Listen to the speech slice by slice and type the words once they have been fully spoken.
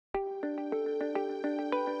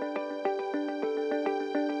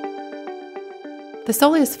The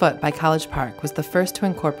Soleus foot by College Park was the first to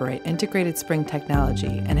incorporate integrated spring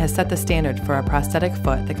technology and has set the standard for a prosthetic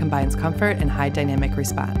foot that combines comfort and high dynamic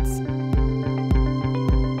response.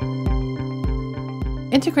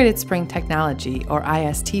 Integrated spring technology, or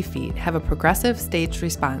IST feet, have a progressive staged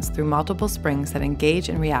response through multiple springs that engage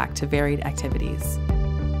and react to varied activities.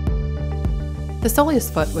 The Soleus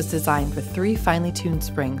foot was designed with 3 finely tuned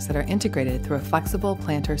springs that are integrated through a flexible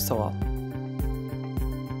plantar sole.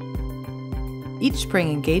 Each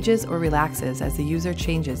spring engages or relaxes as the user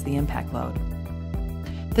changes the impact load.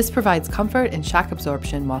 This provides comfort and shock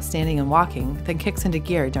absorption while standing and walking, then kicks into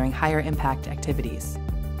gear during higher impact activities.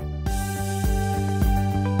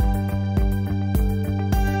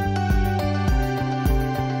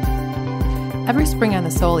 Every spring on the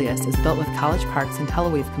Soleus is built with College Park's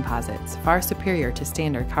Intelliweave composites, far superior to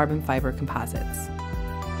standard carbon fiber composites.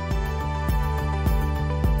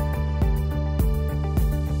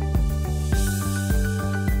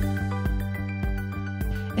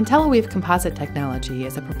 Intelliweave composite technology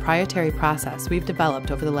is a proprietary process we've developed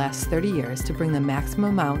over the last 30 years to bring the maximum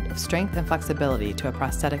amount of strength and flexibility to a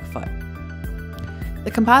prosthetic foot. The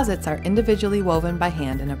composites are individually woven by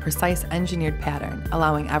hand in a precise engineered pattern,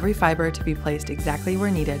 allowing every fiber to be placed exactly where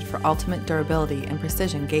needed for ultimate durability and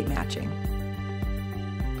precision gait matching.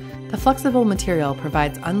 The flexible material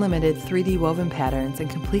provides unlimited 3D woven patterns and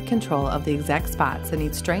complete control of the exact spots that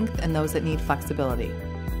need strength and those that need flexibility.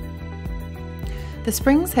 The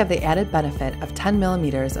springs have the added benefit of 10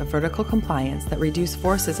 millimeters of vertical compliance that reduce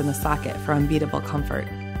forces in the socket for unbeatable comfort.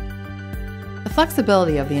 The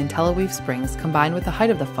flexibility of the Intelliweave springs combined with the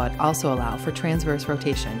height of the foot also allow for transverse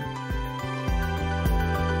rotation.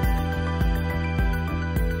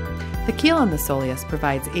 The keel on the Soleus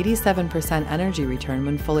provides 87% energy return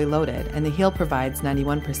when fully loaded, and the heel provides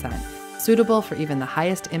 91%, suitable for even the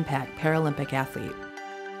highest impact Paralympic athlete.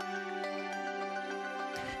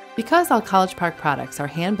 Because all College Park products are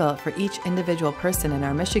hand-built for each individual person in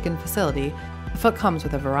our Michigan facility, the foot comes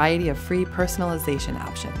with a variety of free personalization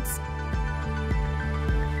options.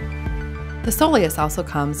 The Soleus also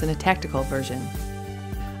comes in a tactical version.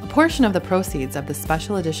 A portion of the proceeds of the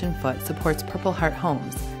special edition foot supports Purple Heart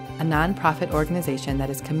Homes, a non-profit organization that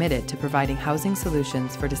is committed to providing housing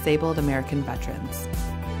solutions for disabled American veterans.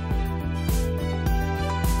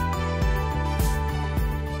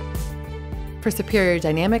 For superior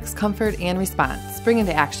dynamics, comfort, and response, spring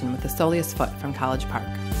into action with the Soleus foot from College Park.